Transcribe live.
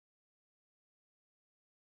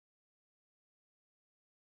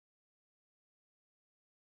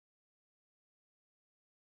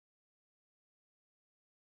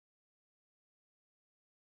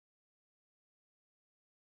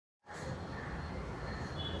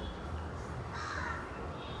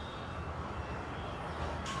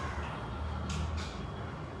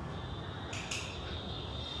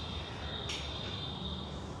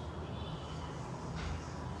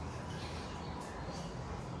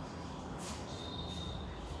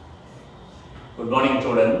Good morning,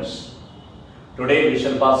 students. Today we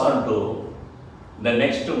shall pass on to the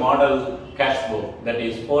next model cash book, that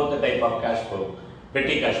is fourth type of cash book,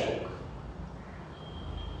 petty cash book.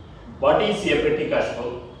 What is a petty cash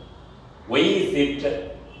book? Why is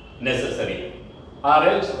it necessary? Or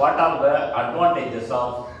else what are the advantages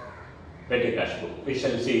of petty cash book? We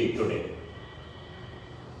shall see it today.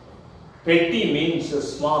 Petty means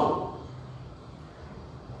small.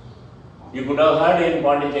 You could have heard in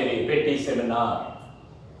Pondicherry, petty seminar,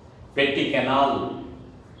 petty canal,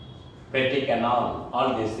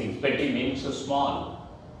 all these things. Petty means small.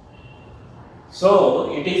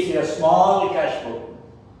 So, it is a small cash book.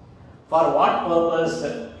 For what purpose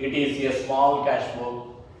it is a small cash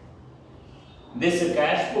book? This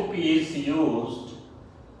cash book is used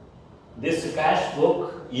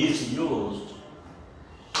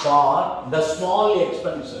for the small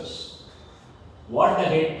expenses. What the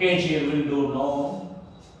head cashier will do now?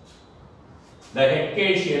 The head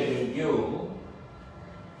cashier will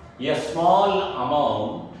give a small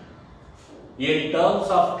amount in terms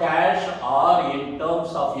of cash or in terms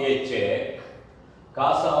of a check,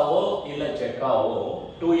 kasavo illa checkavo,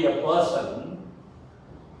 to a person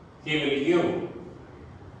he will give.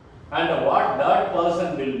 And what that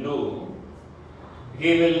person will do,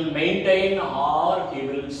 he will maintain or he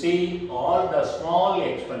will see all the small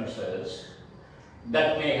expenses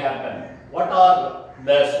that may happen. What are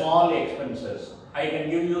the small expenses? I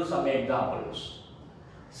can give you some examples.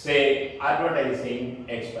 Say advertising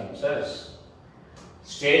expenses,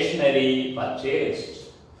 stationery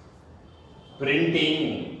purchased,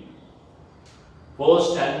 printing,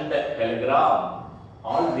 post and telegram.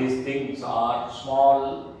 All these things are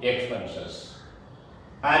small expenses.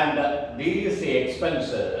 And these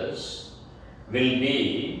expenses will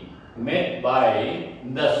be met by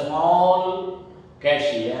the small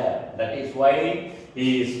cashier. That is why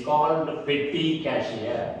he is called petty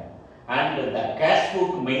cashier. And the cash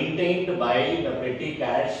book maintained by the petty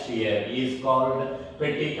cashier is called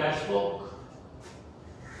petty cash book.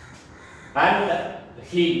 And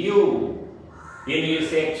he give, in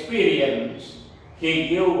his experience, he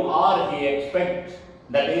give or he expect,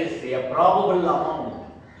 that is a probable amount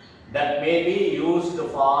that may be used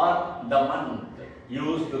for the month,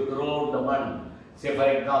 used throughout the month. Say for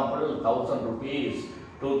example, 1,000 rupees,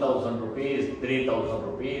 2,000 rupees, 3,000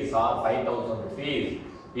 rupees or 5,000 rupees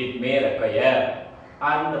it may require.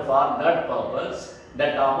 And for that purpose,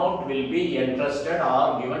 that amount will be entrusted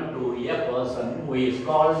or given to a person who is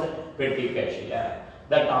called petty cashier.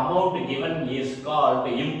 That amount given is called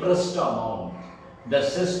impressed amount. The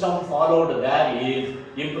system followed there is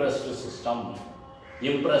impressed system.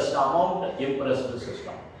 Impressed amount, impressed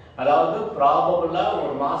system. அதாவது ப்ராபபிளா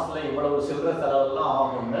ஒரு மாசத்துல இவ்வளவு சில்லறை செலவெல்லாம்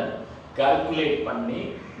ஆகும்னு calculate பண்ணி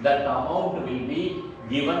that amount will be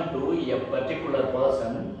given to a particular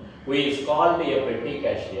person who is called a petty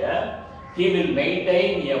cashier. He will maintain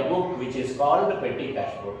a book which is called petty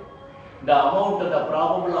cash book. The amount, the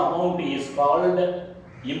probable amount is called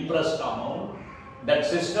impressed amount. That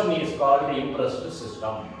system is called impressed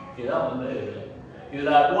system.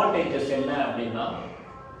 இதுல advantages என்ன அப்படின்னா,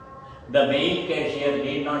 the main cashier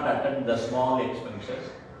need not attend the small expenses.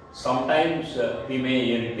 Sometimes he may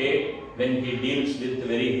irritate when he deals with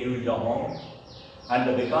very huge amount, and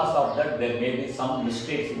because of that there may be some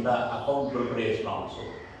mistakes in the account preparation also.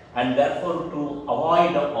 And therefore, to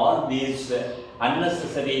avoid all these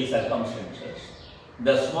unnecessary circumstances,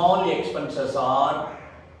 the small expenses are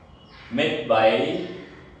met by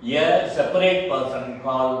a separate person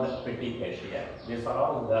called petty cashier. These are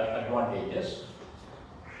all the advantages.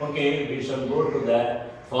 Okay, we shall go to the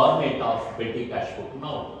format of petty cash book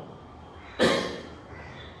now.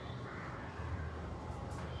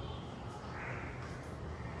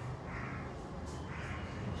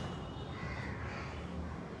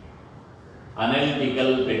 Analytical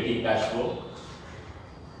petty cash book.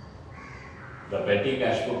 The petty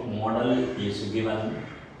cash book model is given,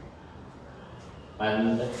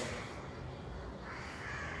 and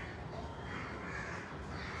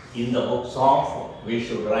in the books of we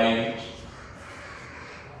should write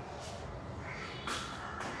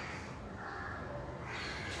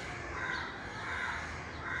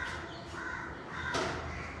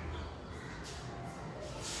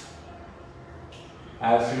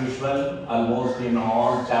as usual. Almost in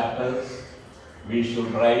all chapters we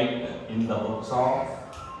should write in the books of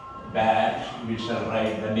dash, we shall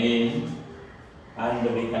write the name, and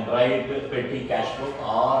we can write petty cash book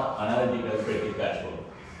or analytical petty cash book.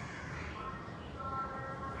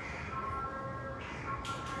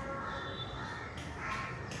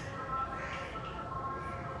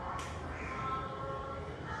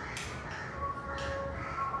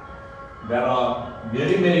 there are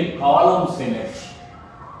very many columns in it.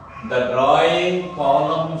 The drawing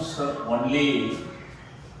columns only,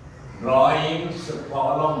 drawings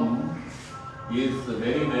column is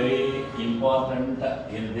very important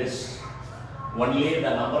in this. Only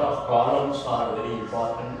the number of columns are very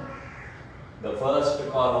important. The first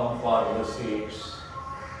column for receipts,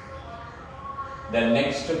 the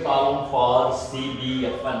next column for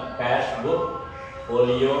CBFN, cash book,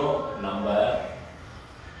 folio number.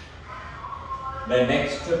 The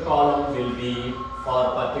next column will be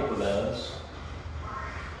for particulars.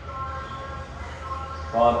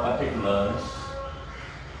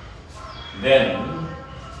 Then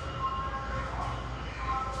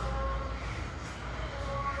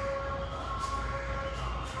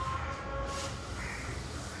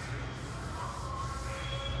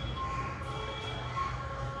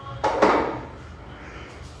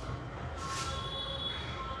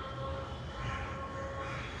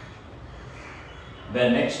the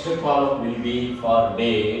next column will be for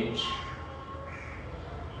date.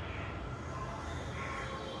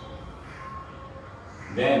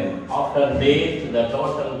 Then after date, the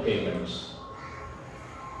total payments.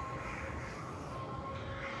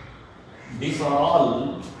 These are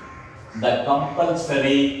all the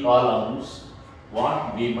compulsory columns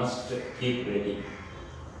what we must keep ready.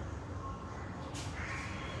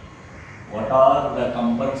 What are the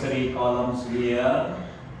compulsory columns here?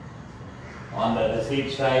 On the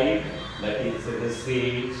receipt side, that is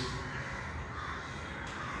receipts,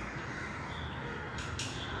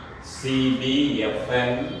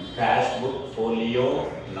 CBFN, cash book,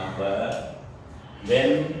 folio number.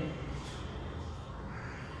 Then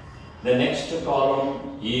the next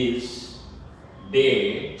column is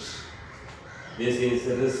dates. This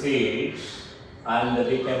is receipts, and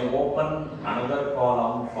we can open another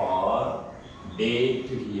column for date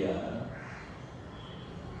here.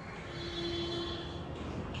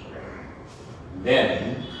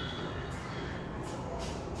 Then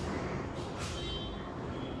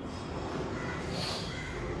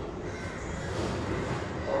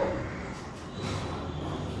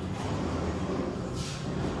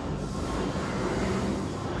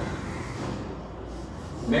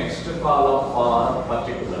next column for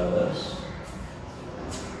particulars,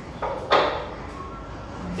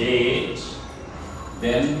 date,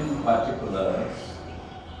 then particulars.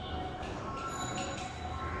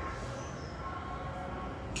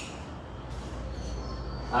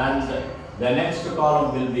 And the next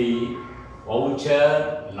column will be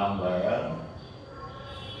voucher number,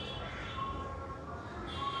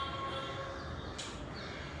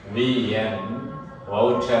 VN,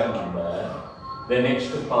 voucher number. The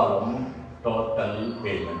next column, total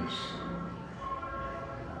payments.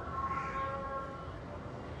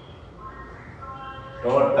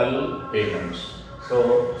 Total payments.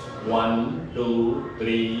 So 1, 2,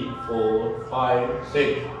 3, 4, 5,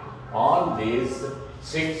 6. All these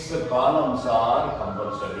 6 columns are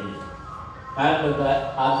compulsory, and the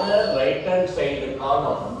other right hand side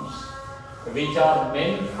columns which are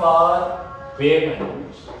meant for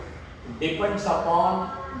payments depends upon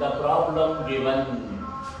the problem given.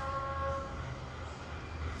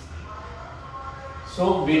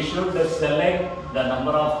 So we should select the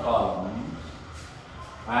number of columns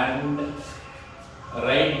and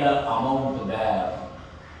write the amount there,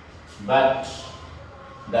 but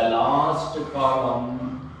the last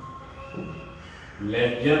column,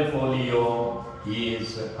 ledger folio,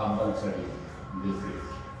 is compulsory. This is.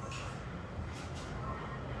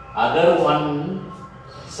 Other one,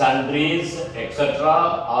 sundries, etc.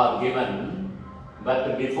 are given,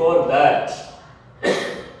 but before that,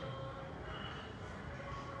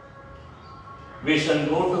 we shall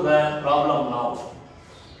go to the problem now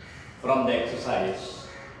from the exercise.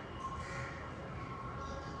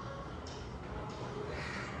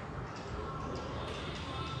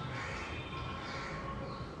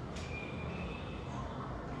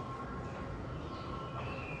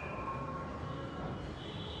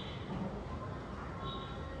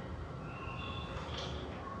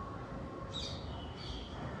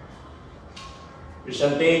 We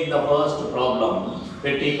shall take the first problem,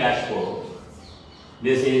 petty cash flow.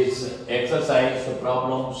 This is exercise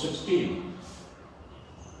problem 16.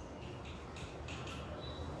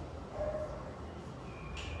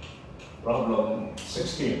 Problem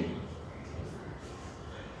 16.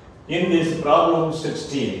 In this problem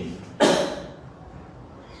 16,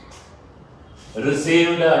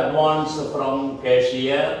 received advance from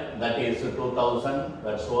cashier, that is 2000,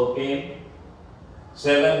 that's okay.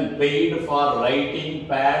 7, paid for writing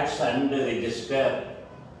pads and register.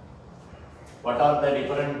 What are the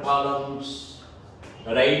different columns?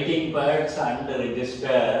 Writing pads and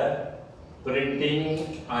register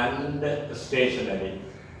printing and stationery.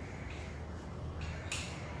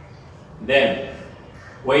 Then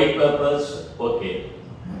white papers, okay.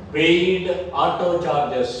 Paid auto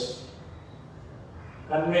charges,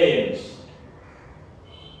 conveyance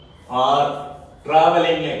or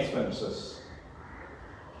traveling expenses.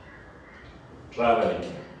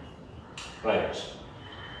 Traveling, right.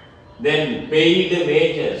 Then paid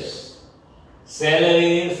wages,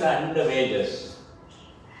 salaries and wages.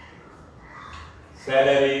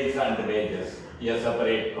 Salaries and wages, a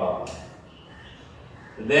separate column.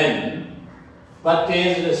 Then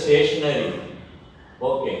purchased stationery,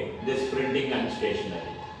 okay, this printing and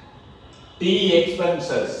stationery. Tea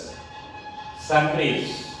expenses,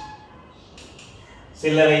 sundries,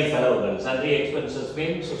 சில்லறை செலவுகள். Sundry expenses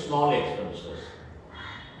means small expenses.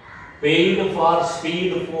 Paid for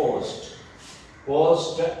speed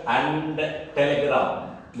post and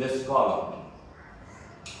telegram, this column.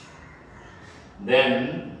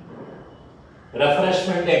 Then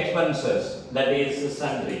refreshment expenses, that is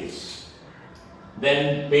sundries.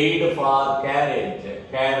 Then paid for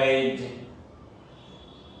carriage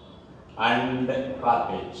and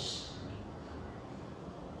cartage.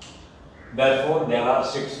 Therefore, there are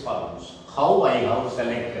 6 columns. How I have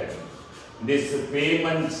selected? This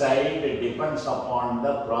payment side depends upon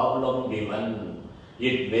the problem given.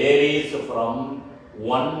 It varies from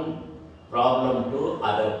one problem to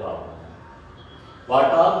other problem. What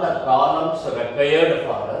are the columns required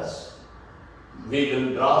for us? We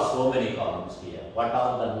will draw so many columns here. What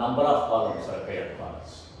are the number of columns required for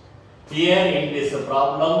us? Here in this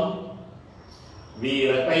problem, we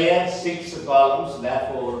require 6 columns.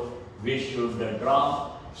 Therefore, we should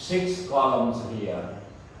draw 6 columns here.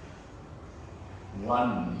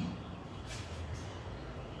 1,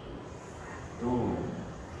 2,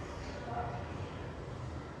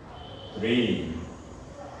 3,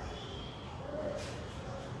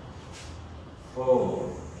 4,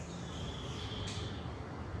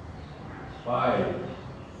 5,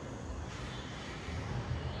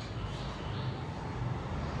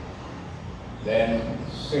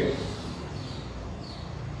 6.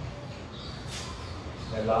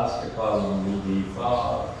 The last column will be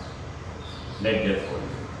for ledger folder.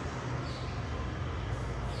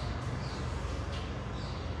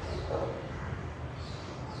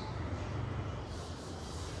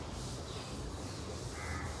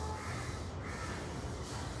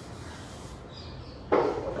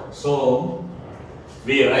 So,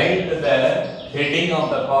 we write the heading of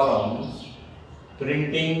the columns,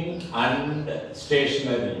 printing and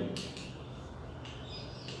stationery.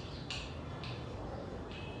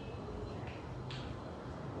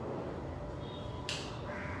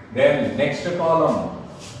 Then next column,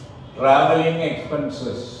 traveling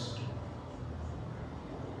expenses.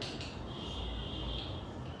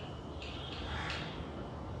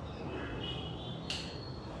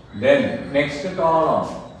 Then next column,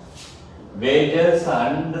 wages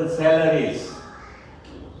and salaries.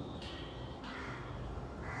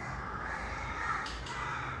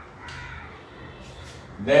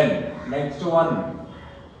 Then next one,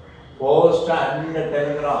 post and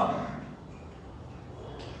telegram.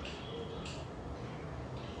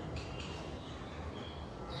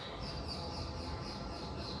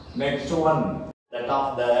 Next one, that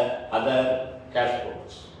of the other cash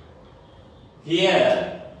books.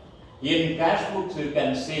 Here, in cash books you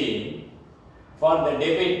can see for the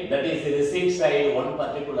debit, that is the receipt side, one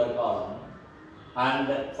particular column, and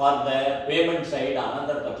for the payment side,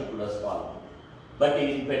 another particular column. But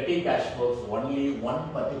in petty cash books, only one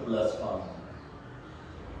particular column.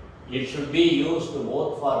 It should be used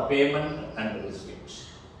both for payment and receipts.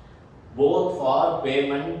 Both for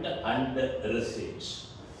payment and receipts.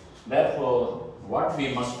 Therefore, what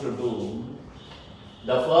we must do,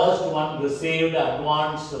 the first one received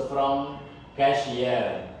advance from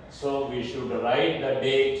cashier. So we should write the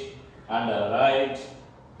date and write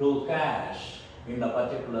to cash in the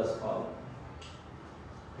particular column.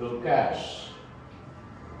 To cash.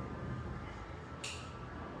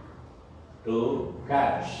 To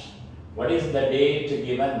cash. What is the date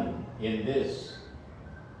given in this?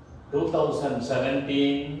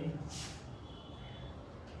 2017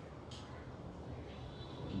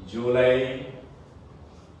 July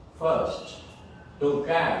 1st. To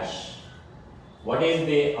cash. What is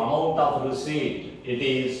the amount of receipt? It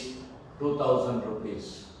is 2000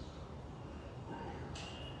 rupees.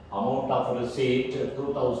 Amount of receipt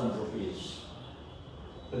 2000 rupees.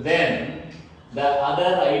 Then the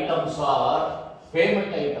other items are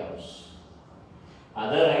payment items.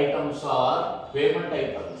 Other items are payment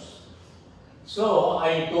items. So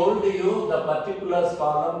I told you the particulars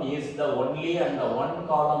column is the only and the one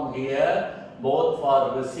column here, both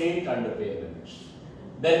for receipt and payment.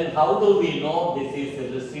 Then how do we know this is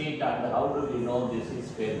a receipt and how do we know this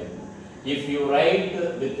is payment? If you write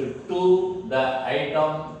with to the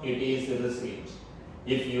item, it is a receipt.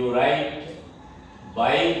 If you write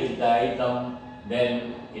by with the item,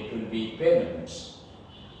 then it will be payment.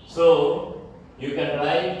 So you can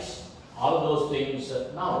write all those things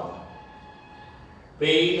now.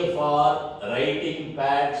 Paid for writing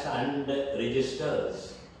pads and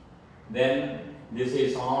registers. Then this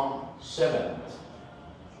is on 7th.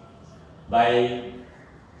 By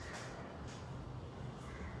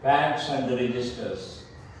pads and registers.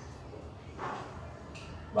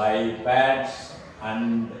 By pads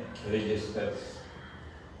and registers.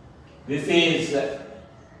 This is a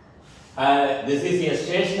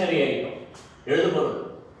stationary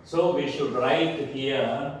item. So we should write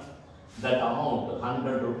here that amount,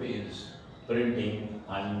 100 rupees, printing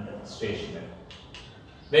and stationery.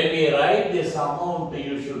 When we write this amount,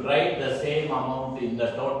 you should write the same amount in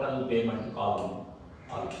the total payment column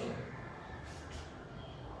also.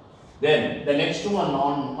 Then the next one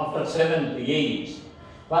on after 7th, 8,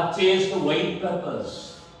 purchased white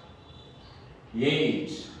peppers.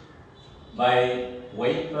 8 by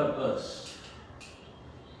white peppers.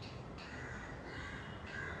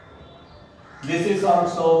 This is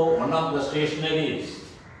also one of the stationaries.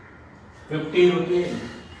 50 rupees.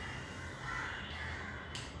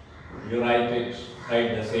 You write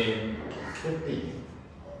the same 50.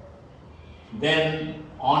 Then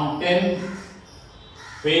on 10th,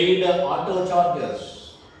 paid auto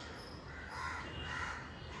charges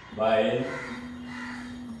by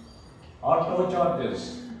auto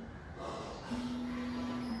charges.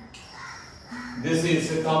 This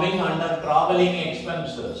is coming under travelling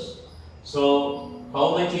expenses. So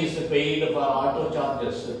how much is paid for auto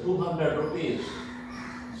charges? 200 rupees.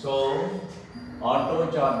 So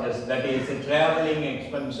auto charges, that is travelling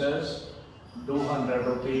expenses, 200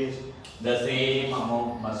 rupees. The same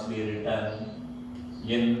amount must be written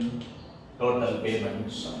in total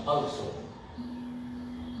payments also.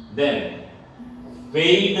 Then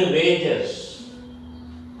paid wages.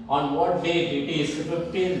 On what date? It is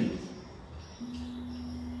 15th.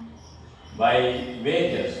 By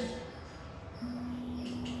wages.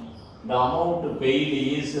 The amount paid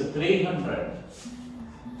is 300.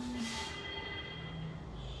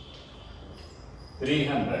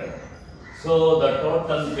 300. So the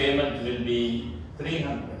total payment will be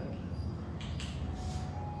 300.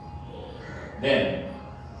 Then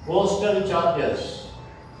postal charges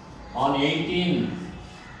on 18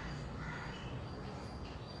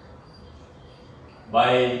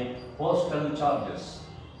 by postal charges.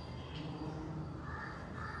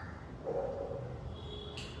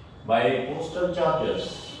 By postal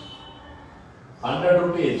charges, 100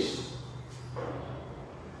 rupees.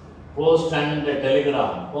 Post and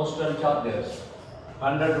telegram, postal charges,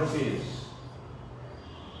 100 rupees.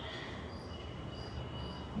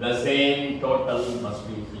 The same total must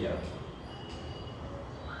be here.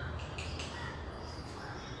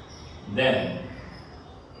 Then,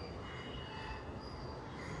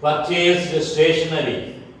 purchased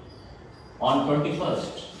stationery on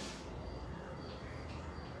 21st.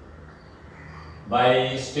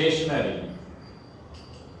 By stationery.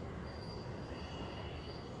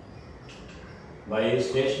 By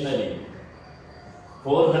stationery,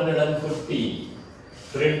 450.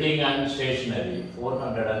 Printing and stationery,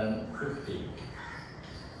 450.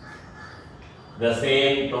 The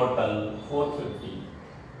same total, 450.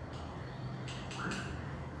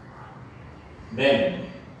 Then,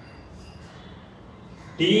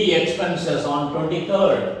 tea expenses on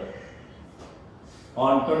 23rd.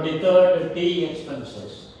 On 23rd, tea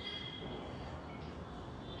expenses.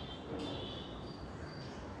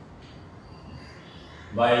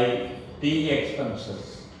 By tea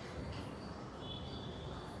expenses.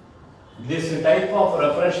 This type of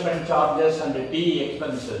refreshment charges and tea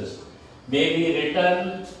expenses may be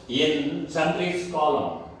written in sundries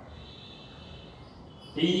column.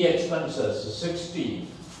 Tea expenses 60.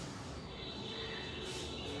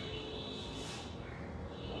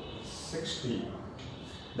 60.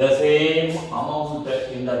 The same amount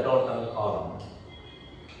in the total column.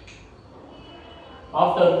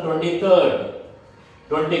 After 23rd,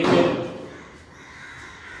 25th,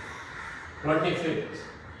 25th,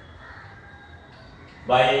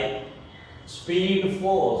 by speed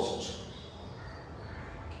post.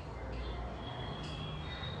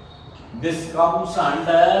 This comes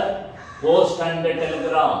under post and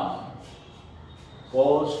telegram.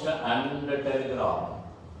 Post and telegram.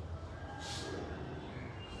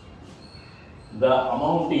 the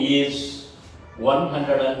amount is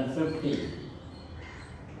 150.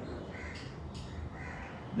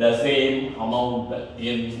 The same amount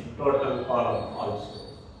in total column also.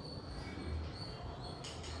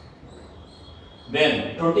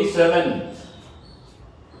 Then 27th,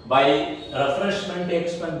 by refreshment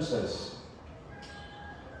expenses.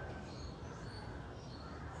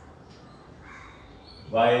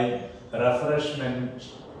 By refreshment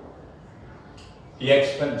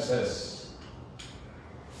expenses,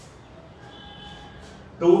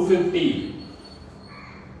 250.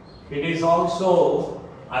 It is also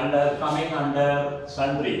coming under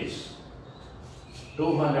sundries,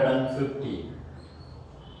 250.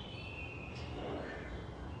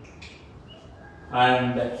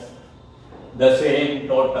 And the same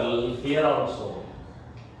total here also.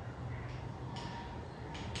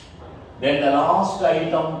 Then the last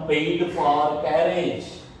item, paid for carriage,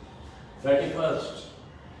 31st,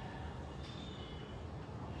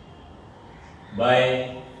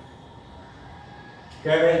 by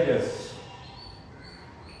carriages,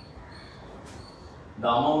 the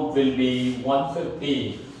amount will be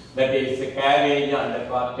 150. That is the carriage and the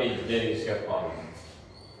cartage, there is a column.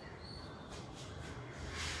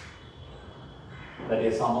 That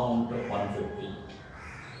is amount 150.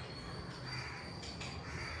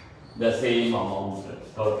 The same amount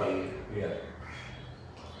total here.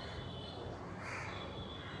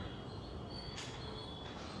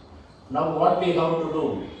 Now what we have to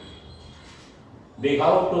do? We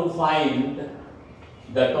have to find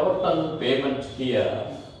the total payment here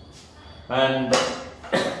and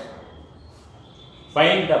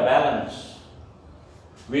find the balance.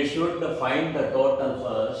 We should find the total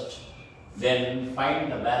first, then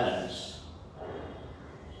find the balance.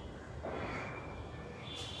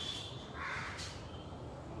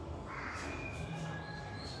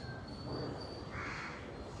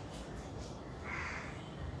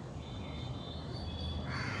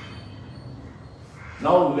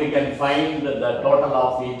 Now we can find the total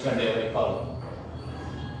of each and every column.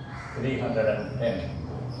 310,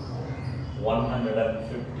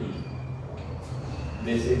 150,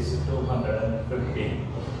 this is 250,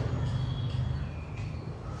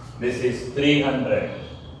 this is 300,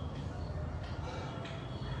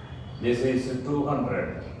 this is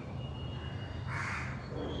 200,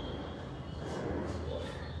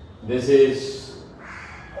 this is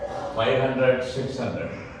 500, 600.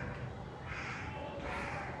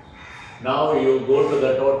 Now you go to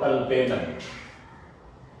the total payment,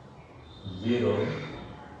 0,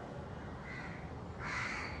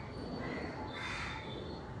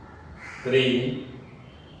 3,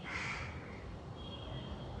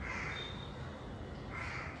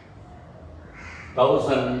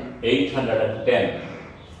 1,810.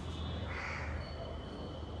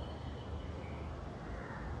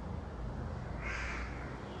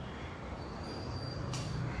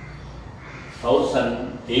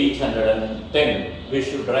 $1,810. We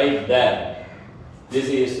should write that this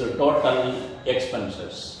is the total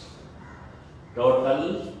expenses.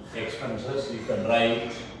 Total expenses you can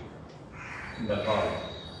write in the column.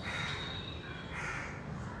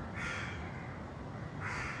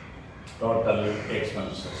 Total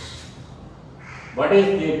expenses. What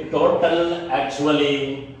is the total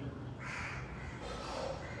actually?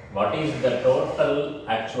 What is the total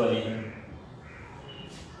actually?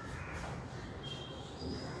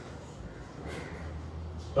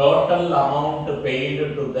 Total amount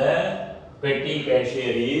paid to the petty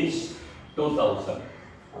cashier is 2,000.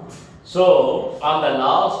 So, on the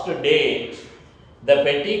last date, the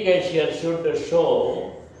petty cashier should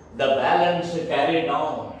show the balance carried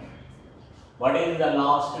on. What is the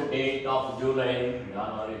last date of July,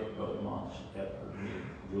 January, February, March, April, May,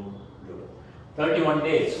 June, July? 31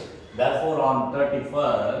 days. Therefore, on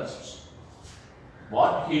 31st,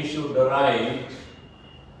 what he should write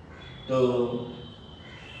to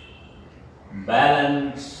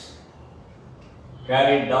balance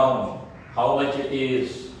carried down, how much it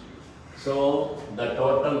is. So the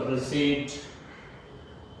total receipt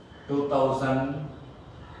 2,000.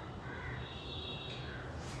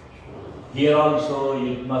 Here also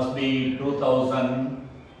it must be 2,000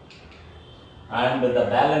 and the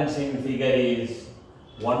balancing figure is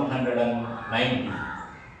 190.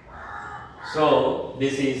 So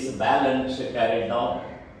this is balance carried down.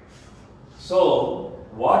 So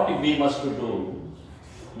what we must do?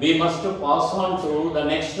 We must pass on to the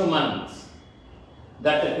next month.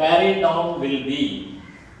 That carried down will be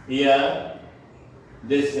here.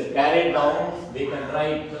 This carried down we can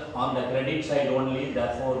write on the credit side only.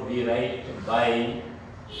 Therefore, we write by.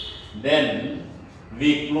 Then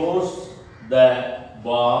we close the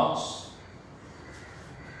box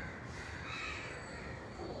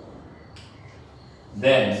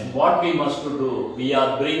then what we must do, we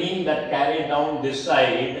are bringing that carry down this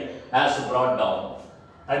side as brought down.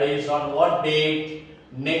 That is on what date?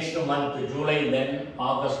 Next month, July, then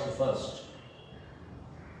August 1st.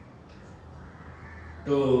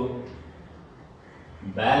 To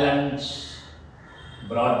balance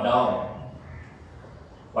brought down.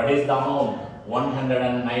 What is the amount?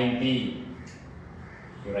 190.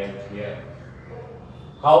 Right here.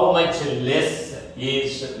 How much less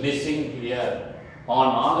is missing here? On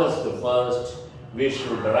August 1st, we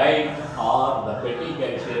should write, or the petty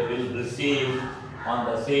cashier will receive on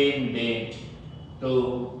the same date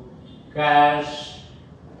to cash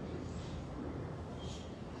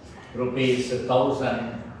rupees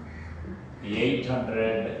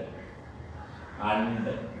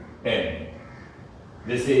 1,810.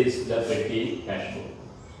 This is the petty cash book.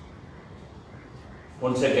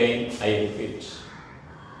 Once again, I repeat.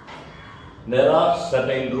 There are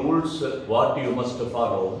certain rules what you must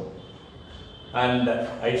follow, and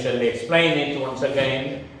I shall explain it once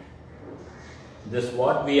again. This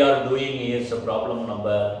what we are doing is problem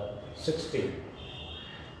number 60.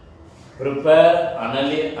 Prepare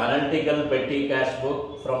analytical petty cash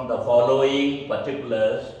book from the following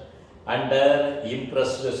particulars under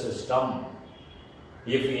impressed system.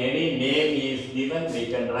 If any name is given, we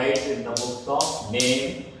can write in the books of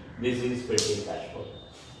name, this is petty cash book.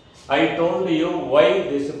 I told you why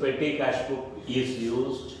this petty cash book is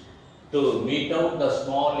used: to meet out the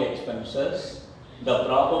small expenses. The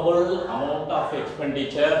probable amount of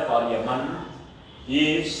expenditure for a month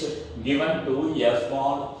is given to a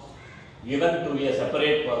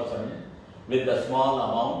separate person with the small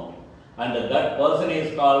amount, and that person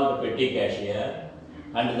is called petty cashier,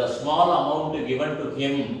 and the small amount given to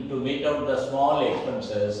him to meet out the small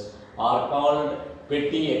expenses are called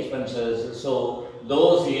petty expenses. So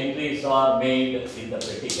those entries are made in the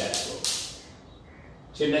petty cash book.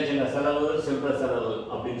 சின்ன சின்ன செலவு, சில்லறை செலவு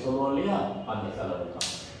அப்படின்னு சொல்லுவோம் இல்லையா, அந்த செலவு தான்.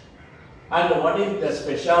 And what is the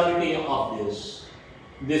speciality of this?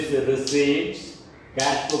 This receipts,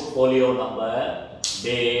 cash book folio number,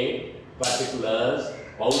 date, particulars,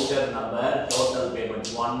 voucher number, total payment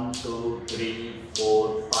 1, 2, 3, 4,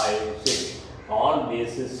 5, 6. All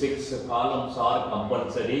these 6 columns are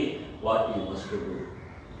compulsory. What you must do?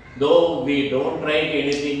 Though we don't write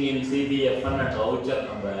anything in CBFN and voucher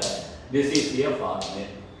number, this is a format.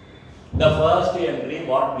 The first entry,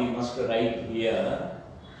 what we must write here,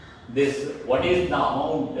 this what is the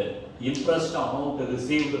amount, interest amount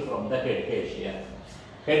received from the head cashier.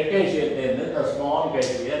 Head cashier then the small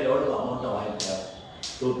cashier, what amount of I have?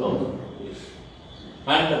 2,000 rupees.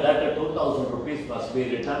 And that 2,000 rupees must be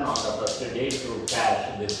returned on the first day to cash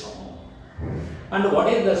this amount. And what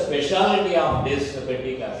is the speciality of this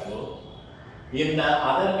petty cash book? In the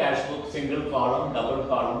other cash book, single column, double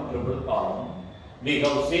column, triple column, we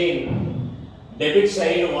have seen debit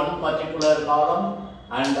side one particular column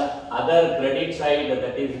and other credit side,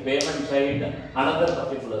 that is payment side, another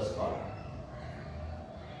particular column.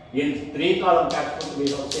 In 3 column cash book, we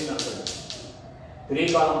have seen another.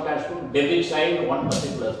 3 column cash book, debit side one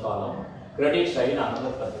particular column, credit side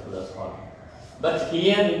another particular column. But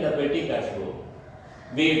here in the petty cash book,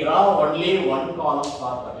 we draw only one column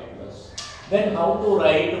for particulars. Then how to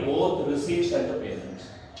write both receipts and the payments?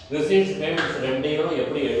 Receipts, payments, rendeyo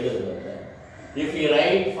eppadi elududhu. If you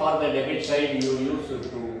write for the debit side, you use 2.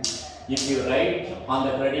 If you write on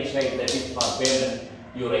the credit side, that is for payment,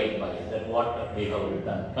 you write by. That what we have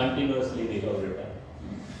written. Continuously we have written.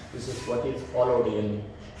 This is what is followed in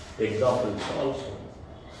examples also.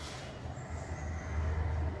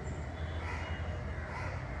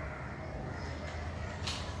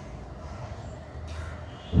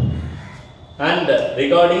 And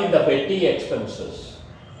regarding the petty expenses,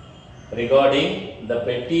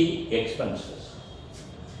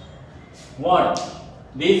 what?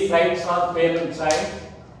 These sides are payment side,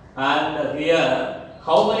 and here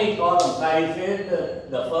how many columns? I said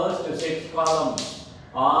the first 6 columns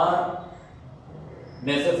are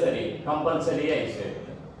necessary, compulsory I said.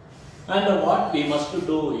 And what we must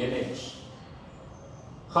do in it?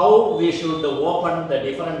 How we should open the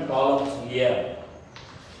different columns here?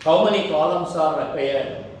 How many columns are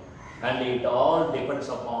required? And it all depends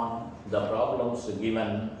upon the problems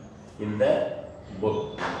given in the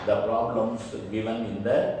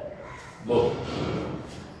book.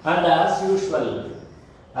 And as usual,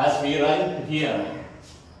 as we write here,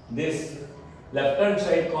 this left hand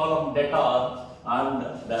side column debtor and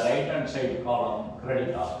the right hand side column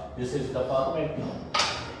creditor. This is the format now.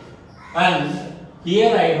 And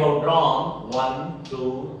here I have drawn 1,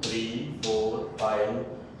 2, 3, 4, 5,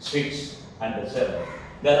 6 and 7.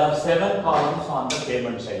 There are 7 columns on the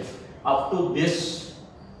payment side. up to this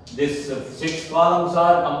 6 columns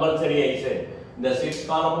are compulsory, I said. The 6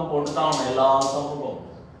 column put down along.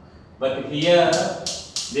 But here,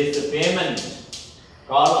 this payment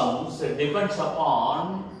columns depends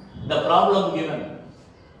upon the problem given.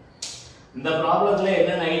 In the problem,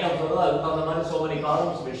 so many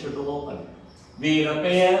columns we should open. We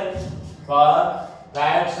repair for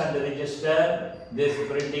pads and register this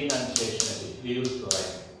printing and stationery we used to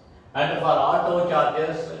write. And for auto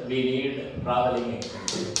charges, we need travelling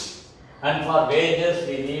expenses. And for wages,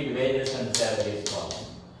 we need wages and salaries column.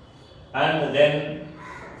 And then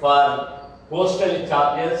for postal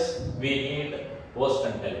charges, we need post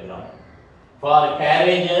and telegram. For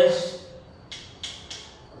carriages,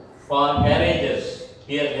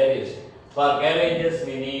 here there is. For carriages,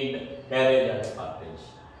 we need carriage and cartage.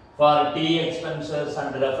 For tea expenses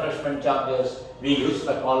and refreshment charges, we use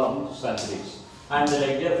the column sundries. And the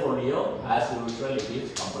ledger folio, as usual, it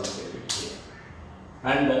is compulsory here.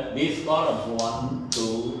 And these columns 1,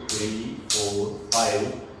 2, 3, 4,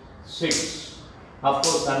 5, 6. Of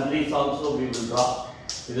course, sundries also we will draw.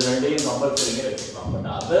 This is compulsory. But the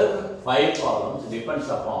other 5 columns depends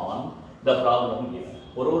upon the problem given.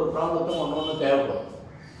 ஒரு ப்ராப்ளத்தும் ஒன்று தேவைப்படும்.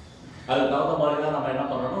 அதுக்கு தகுந்த மாதிரி தான் நம்ம என்ன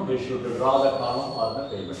பண்ணணும்? We should draw the column for the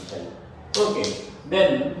payment side. Okay.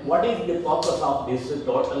 Then what is the purpose of this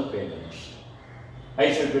total payments? I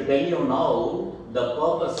should tell you now the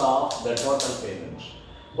purpose of the total payments.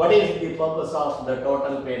 What is the purpose of the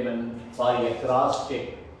total payment? For a cross check,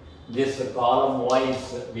 this column wise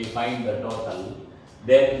we find the total.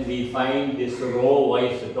 Then we find this row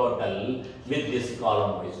wise total with this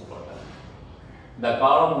column wise total. The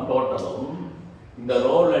column total, the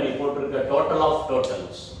row already put the total of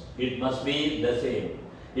totals. It must be the same.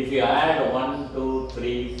 If you add 1, 2,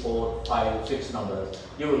 3, 4, 5, 6 numbers,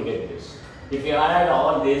 you will get this. If you add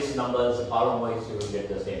all these numbers column wise, you will get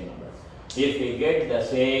the same numbers. If we get the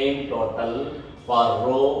same total for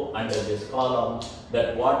row under this column, that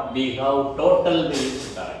what we have total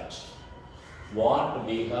is correct. What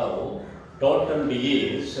we have total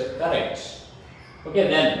is correct. Okay,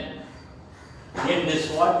 then in this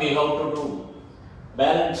what we have to do?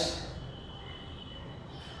 Balance.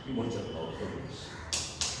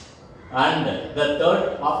 And the third,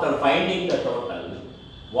 after finding the total,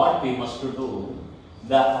 what we must do?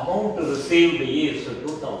 The amount received is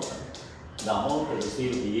 2,000. The amount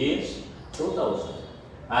received is 2,000.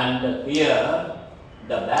 And here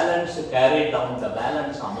the balance carried down, the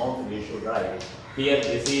balance amount we should write. Here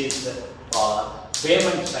this is for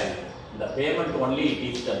payment side. The payment only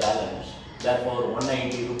it is the balance. Therefore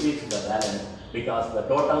 190 rupees the balance, because the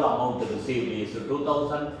total amount received is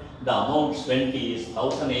 2,000. The amount spent is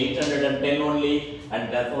 1,810 only, and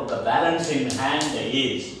therefore the balance in hand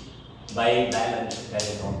is by balance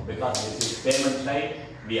carried on. Because this is payment side,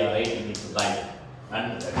 we are writing it right.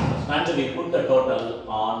 And we put the total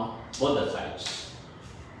on both the sides.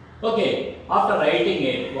 Okay, after writing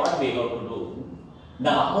it, what we have to do? The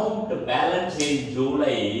amount balance in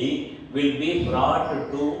July will be brought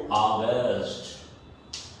to August.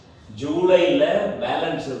 July la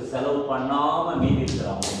balance selavu pannama meedi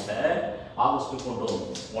irukra amount August kondu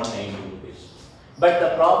 190 rupees. But the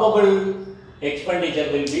probable expenditure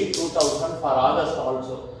will be 2,000 for August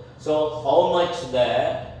also. So how much the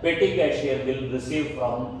petty cashier will receive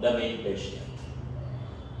from the main cashier?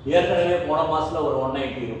 Here pona masla or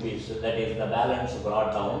 190 rupees, that is the balance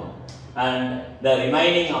brought down, and the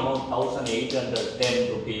remaining amount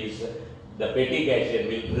 1,810 rupees the petty cashier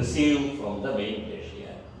will receive from the main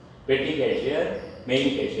cashier. Petty cashier, main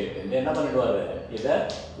cashier. Then what will do? Is a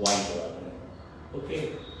wine. Okay.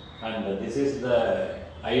 And this is the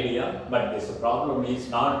idea. But this problem is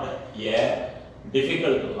not a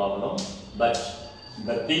difficult problem. But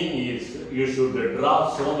the thing is, you should draw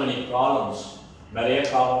so many columns.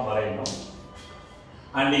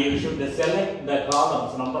 And you should select the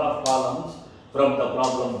columns, number of columns from the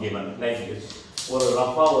problem given, like this. Or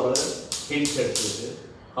rough or hint set.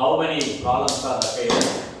 How many columns are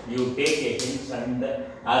required? You take a hint, and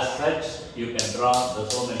as such you can draw the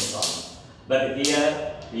so many columns. But here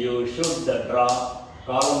you should draw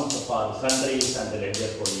columns for sundries and ledger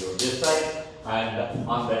folio this side, and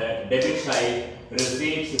on the debit side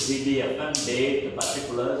receipts, CBFM, date,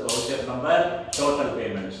 particulars, voucher number, total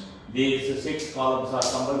payments. These 6 columns are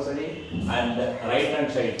compulsory, and right hand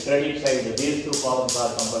side, credit side, these 2 columns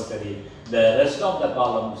are compulsory. The rest of the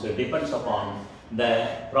columns depends upon the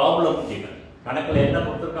problem given. கணக்குல என்ன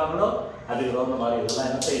கொடுத்திருக்காங்களோ அதுக்கு தகுந்த மாதிரி இதெல்லாம்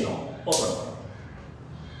என்ன செய்யணும்? Open பண்ணணும்.